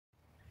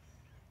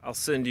I'll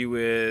send you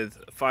with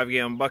a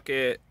 5-gallon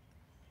bucket,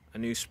 a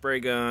new spray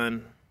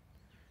gun.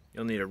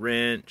 You'll need a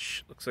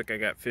wrench. Looks like I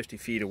got 50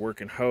 feet of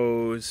working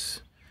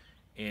hose.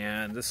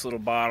 And this little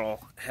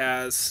bottle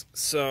has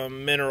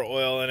some mineral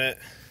oil in it.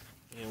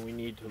 And we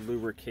need to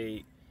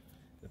lubricate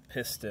the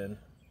piston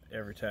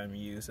every time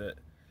you use it.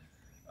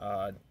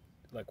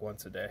 Like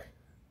once a day.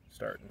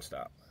 Start and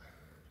stop.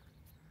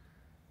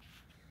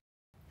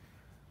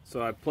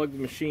 So I plugged the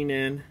machine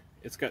in.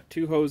 It's got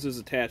 2 hoses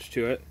attached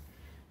to it.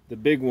 The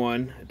big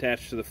one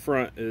attached to the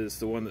front is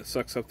the one that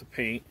sucks up the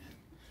paint.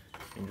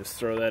 And just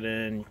throw that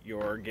in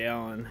your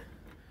gallon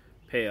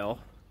pail.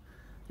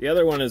 The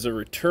other one is a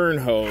return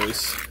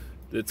hose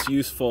that's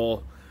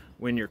useful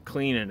when you're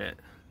cleaning it.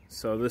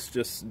 So this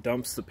just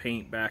dumps the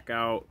paint back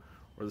out,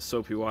 or the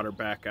soapy water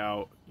back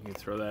out. You can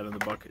throw that in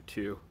the bucket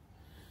too.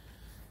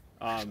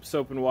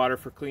 Soap and water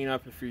for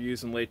cleanup if you're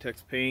using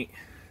latex paint.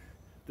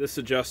 This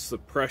adjusts the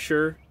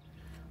pressure.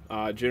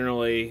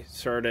 Generally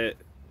start it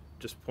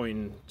just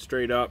pointing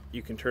straight up.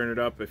 You can turn it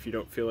up if you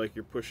don't feel like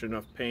you're pushing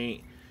enough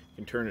paint. You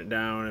can turn it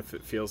down if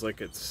it feels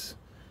like it's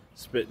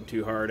spitting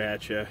too hard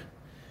at you.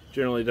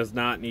 Generally does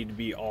not need to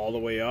be all the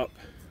way up.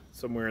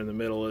 Somewhere in the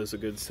middle is a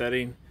good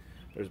setting.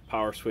 There's a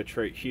power switch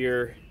right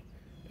here,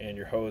 and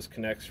your hose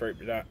connects right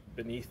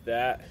beneath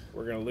that.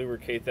 We're going to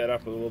lubricate that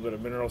up with a little bit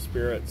of mineral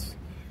spirits,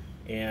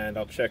 and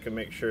I'll check and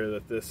make sure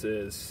that this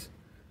is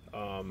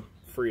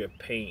free of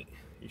paint.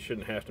 You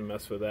shouldn't have to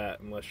mess with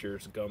that unless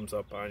yours gums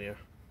up on you.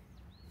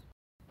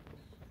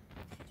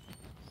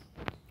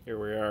 Here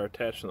we are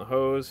attaching the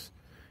hose.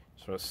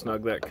 Just want to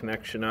snug that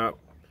connection up.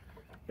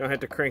 You don't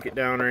have to crank it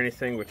down or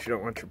anything, but you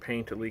don't want your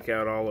paint to leak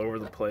out all over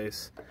the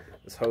place.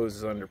 This hose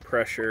is under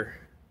pressure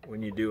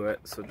when you do it,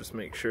 so just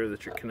make sure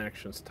that your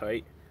connection's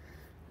tight.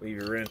 Leave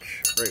your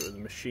wrench right with the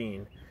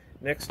machine.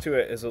 Next to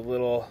it is a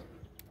little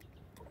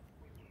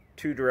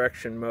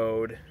 2-direction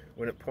mode.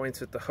 When it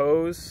points at the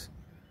hose,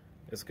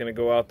 it's going to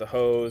go out the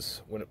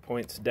hose. When it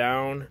points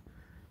down,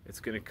 it's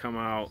going to come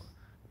out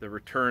the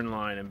return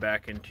line and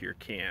back into your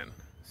can.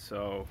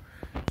 So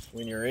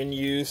when you're in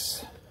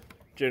use,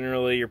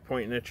 generally you're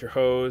pointing at your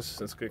hose.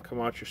 It's going to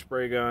come out your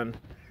spray gun,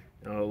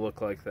 and it'll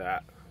look like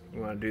that. We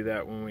want to do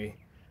that when we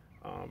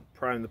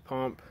prime the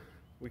pump.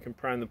 We can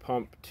prime the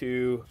pump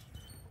too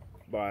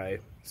by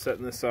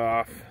setting this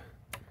off,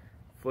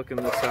 flicking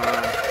this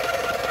on.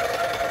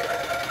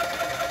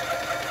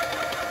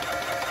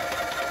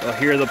 You'll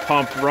hear the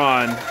pump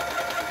run,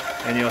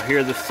 and you'll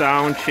hear the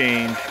sound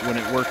change when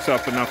it works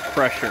up enough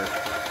pressure.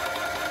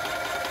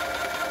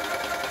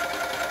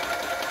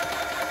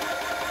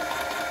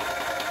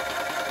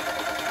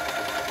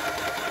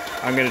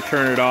 I'm going to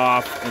turn it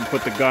off and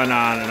put the gun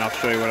on, and I'll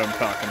show you what I'm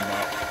talking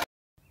about.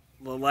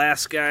 The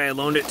last guy I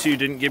loaned it to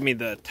didn't give me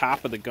the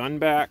top of the gun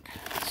back,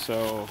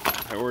 so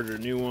I ordered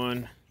a new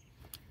one.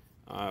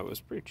 It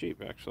was pretty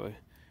cheap actually,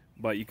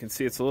 but you can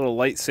see it's a little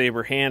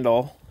lightsaber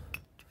handle.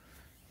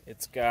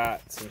 It's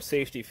got some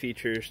safety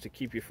features to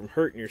keep you from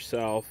hurting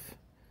yourself,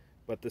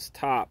 but this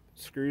top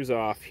screws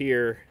off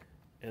here,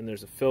 and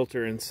there's a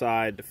filter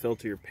inside to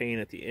filter your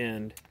paint at the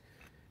end,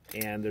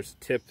 and there's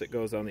a tip that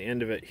goes on the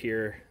end of it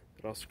here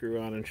that I'll screw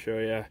on and show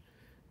you,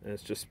 and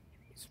it's just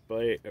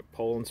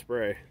pull and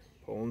spray.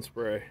 Pull and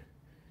spray.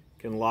 You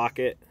can lock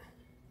it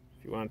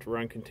if you want it to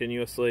run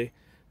continuously.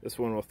 This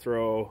one will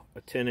throw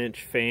a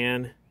 10-inch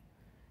fan,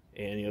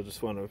 and you'll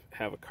just want to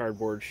have a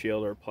cardboard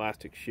shield or a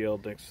plastic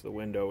shield next to the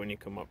window when you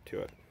come up to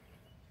it.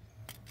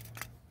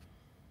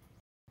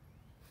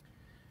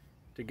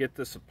 To get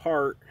this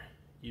apart,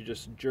 you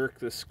just jerk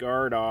this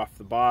guard off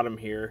the bottom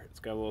here. It's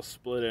got a little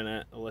split in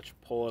it. It'll let you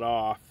pull it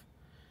off,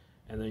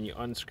 and then you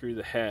unscrew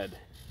the head.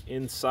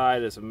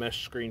 Inside is a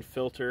mesh screen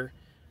filter,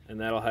 and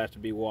that'll have to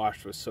be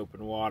washed with soap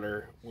and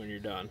water when you're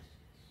done.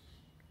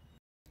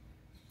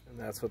 And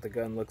that's what the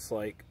gun looks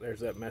like.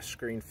 There's that mesh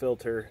screen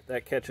filter.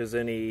 That catches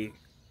any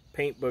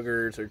paint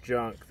boogers or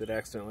junk that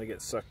accidentally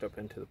gets sucked up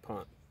into the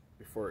pump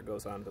before it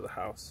goes onto the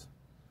house.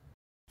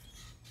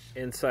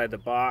 Inside the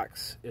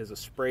box is a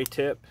spray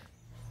tip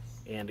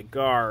and a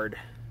guard.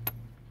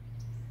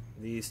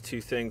 These two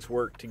things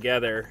work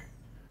together.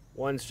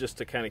 One's just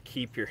to kind of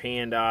keep your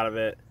hand out of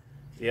it.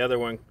 The other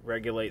one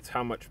regulates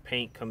how much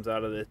paint comes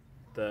out of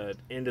the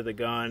end of the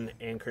gun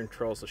and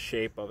controls the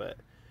shape of it.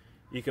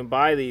 You can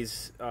buy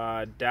these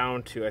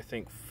down to, I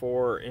think,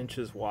 4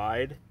 inches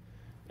wide,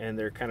 and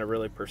they're kind of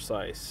really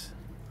precise.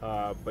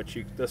 But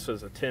this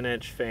was a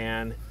 10-inch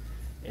fan,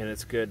 and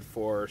it's good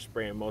for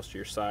spraying most of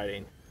your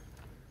siding.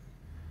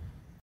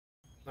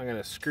 I'm going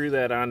to screw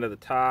that onto the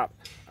top.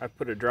 I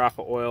put a drop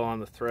of oil on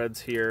the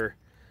threads here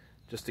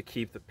just to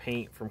keep the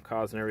paint from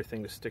causing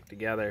everything to stick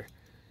together.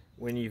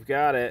 When you've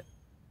got it,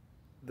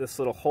 this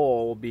little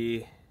hole will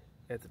be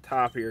at the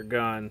top of your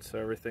gun, so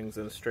everything's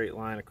in a straight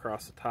line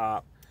across the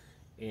top,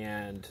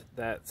 and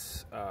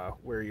that's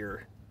where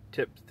your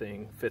tip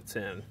thing fits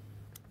in.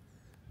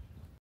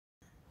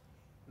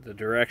 The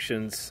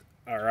directions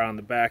are on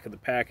the back of the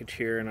package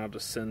here, and I'll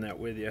just send that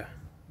with you.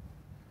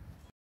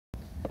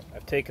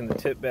 I've taken the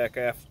tip back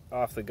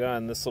off the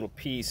gun. This little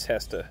piece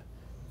has to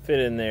fit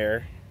in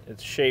there,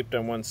 It's shaped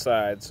on one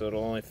side, so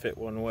it'll only fit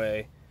one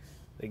way.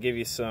 They give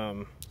you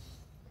some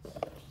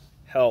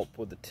help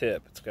with the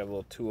tip. It's got a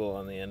little tool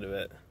on the end of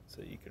it,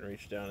 so you can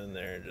reach down in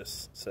there and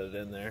just set it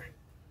in there.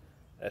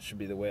 That should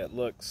be the way it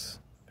looks.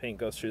 Paint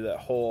goes through that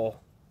hole,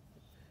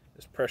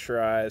 is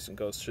pressurized, and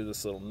goes through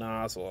this little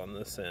nozzle on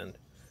this end.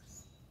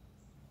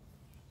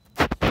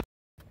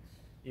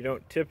 You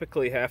don't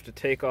typically have to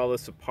take all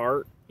this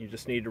apart. You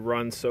just need to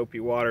run soapy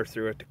water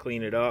through it to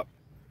clean it up.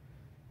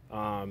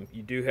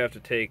 You do have to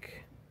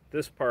take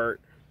this part,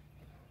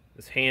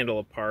 this handle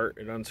apart.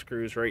 It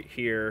unscrews right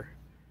here,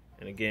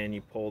 and again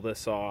you pull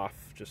this off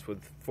just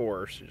with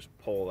force. You just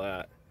pull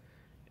that,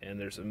 and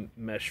there's a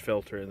mesh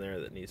filter in there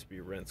that needs to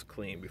be rinsed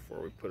clean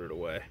before we put it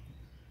away.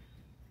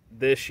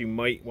 This you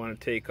might want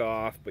to take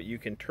off, but you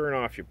can turn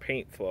off your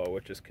paint flow,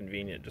 which is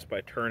convenient just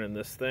by turning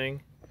this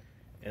thing,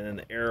 and then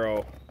the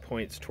arrow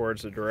points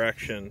towards the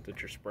direction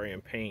that you're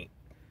spraying paint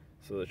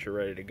so that you're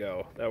ready to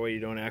go. That way you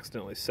don't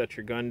accidentally set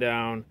your gun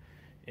down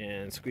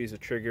and squeeze the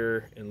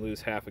trigger and lose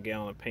half a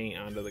gallon of paint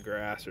onto the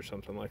grass or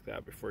something like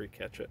that before you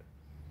catch it.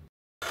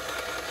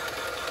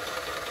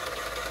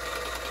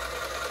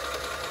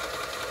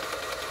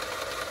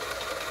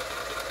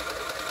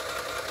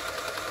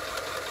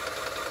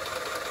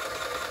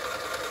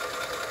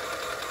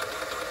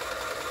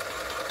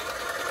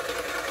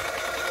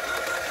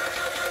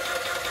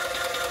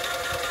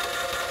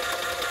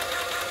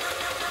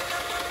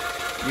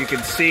 You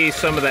can see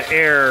some of the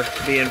air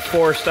being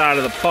forced out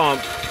of the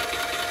pump.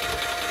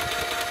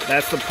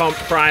 That's the pump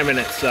priming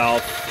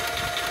itself.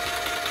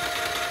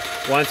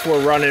 Once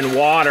we're running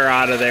water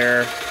out of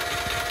there,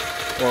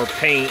 or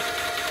paint,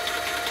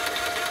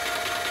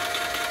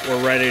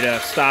 we're ready to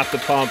stop the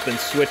pump and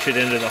switch it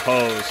into the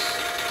hose.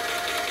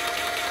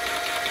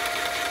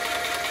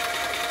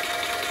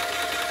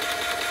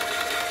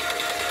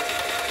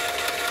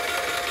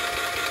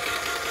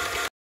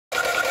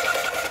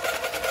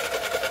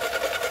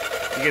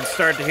 You can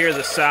start to hear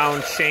the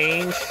sound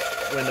change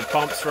when the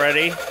pump's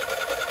ready.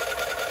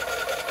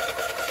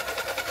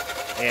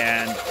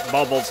 And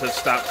bubbles have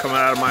stopped coming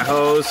out of my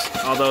hose,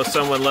 although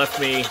someone left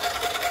me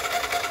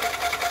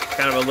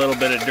kind of a little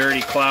bit of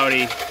dirty,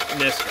 cloudy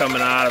mist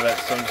coming out of it,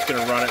 so I'm just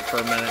going to run it for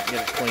a minute,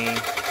 get it clean.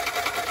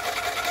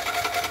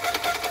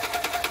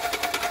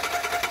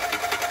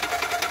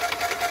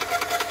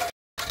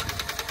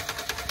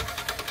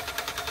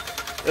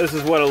 This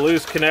is what a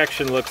loose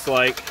connection looks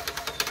like,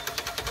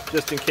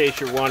 just in case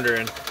you're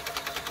wondering.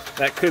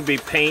 That could be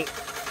paint.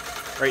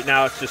 Right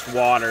now it's just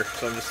water,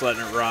 so I'm just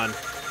letting it run.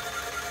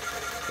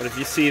 But if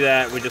you see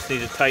that, we just need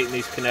to tighten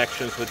these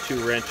connections with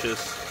 2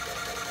 wrenches.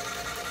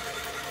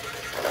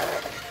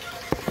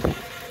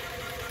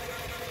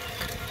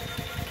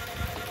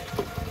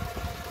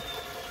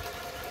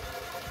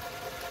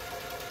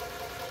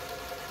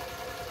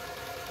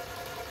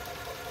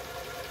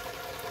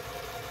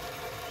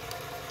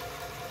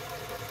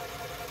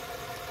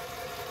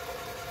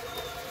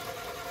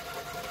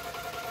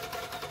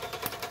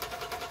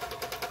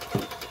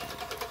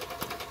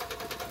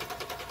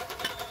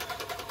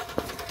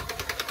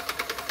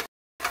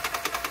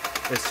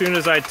 As soon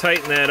as I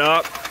tighten that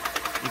up,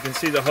 you can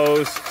see the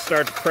hose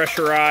start to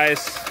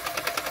pressurize.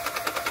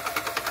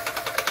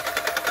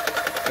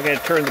 I'm going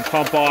to turn the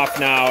pump off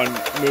now and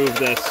move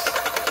this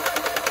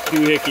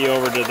doohickey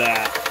over to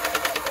that.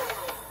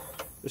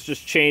 This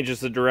just changes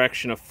the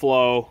direction of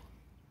flow,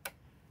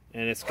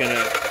 and it's going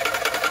to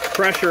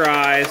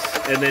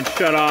pressurize and then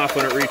shut off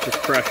when it reaches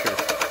pressure.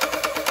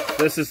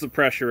 This is the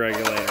pressure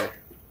regulator.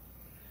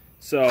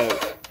 So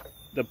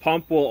the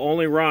pump will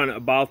only run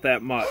about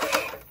that much.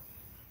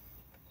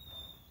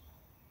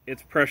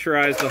 It's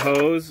pressurized the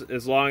hose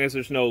as long as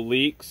there's no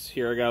leaks.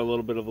 Here I got a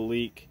little bit of a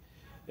leak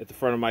at the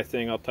front of my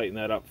thing. I'll tighten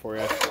that up for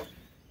you.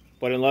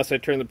 But unless I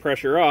turn the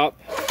pressure up,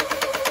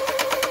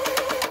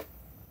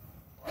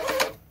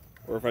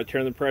 or if I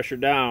turn the pressure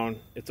down,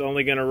 it's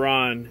only going to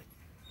run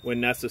when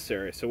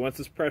necessary. So once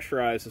it's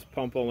pressurized, this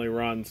pump only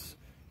runs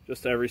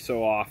just every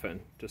so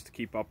often, just to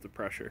keep up the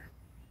pressure.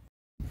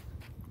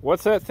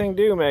 What's that thing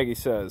do, Maggie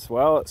says?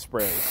 Well, it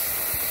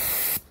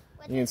sprays.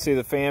 You can see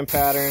the fan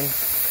pattern.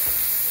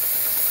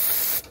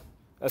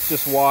 That's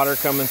just water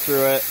coming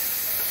through it.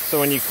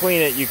 So when you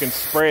clean it, you can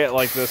spray it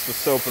like this with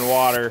soap and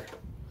water.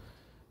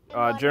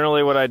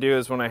 Generally what I do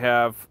is when I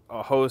have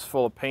a hose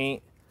full of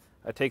paint,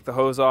 I take the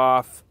hose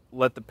off,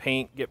 let the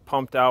paint get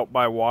pumped out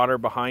by water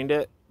behind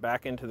it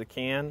back into the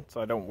can so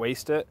I don't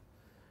waste it.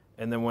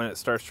 And then when it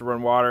starts to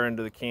run water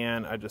into the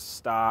can, I just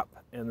stop,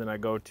 and then I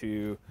go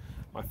to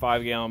my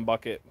 5-gallon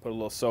bucket, put a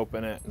little soap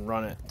in it, and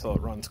run it until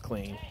it runs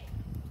clean.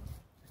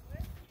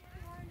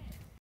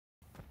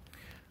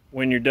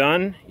 When you're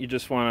done, you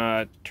just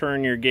want to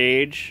turn your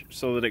gauge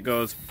so that it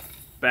goes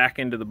back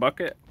into the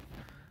bucket.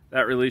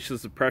 That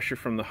releases the pressure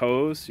from the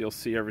hose. You'll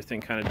see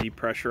everything kind of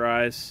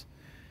depressurize,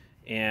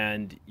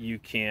 and you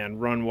can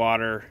run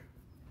water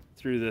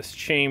through this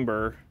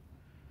chamber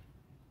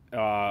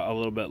a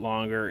little bit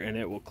longer, and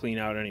it will clean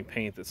out any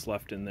paint that's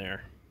left in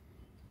there.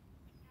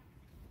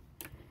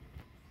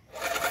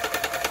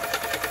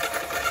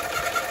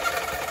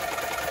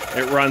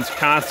 It runs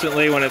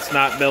constantly when it's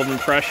not building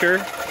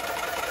pressure.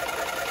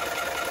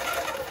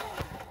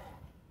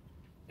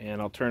 And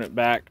I'll turn it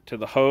back to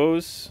the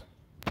hose.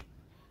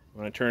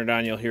 When I turn it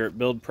on, you'll hear it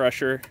build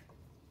pressure.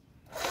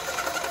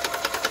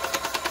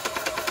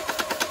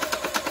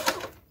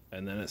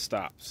 And then it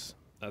stops.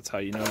 That's how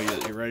you know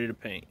that you're ready to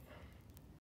paint.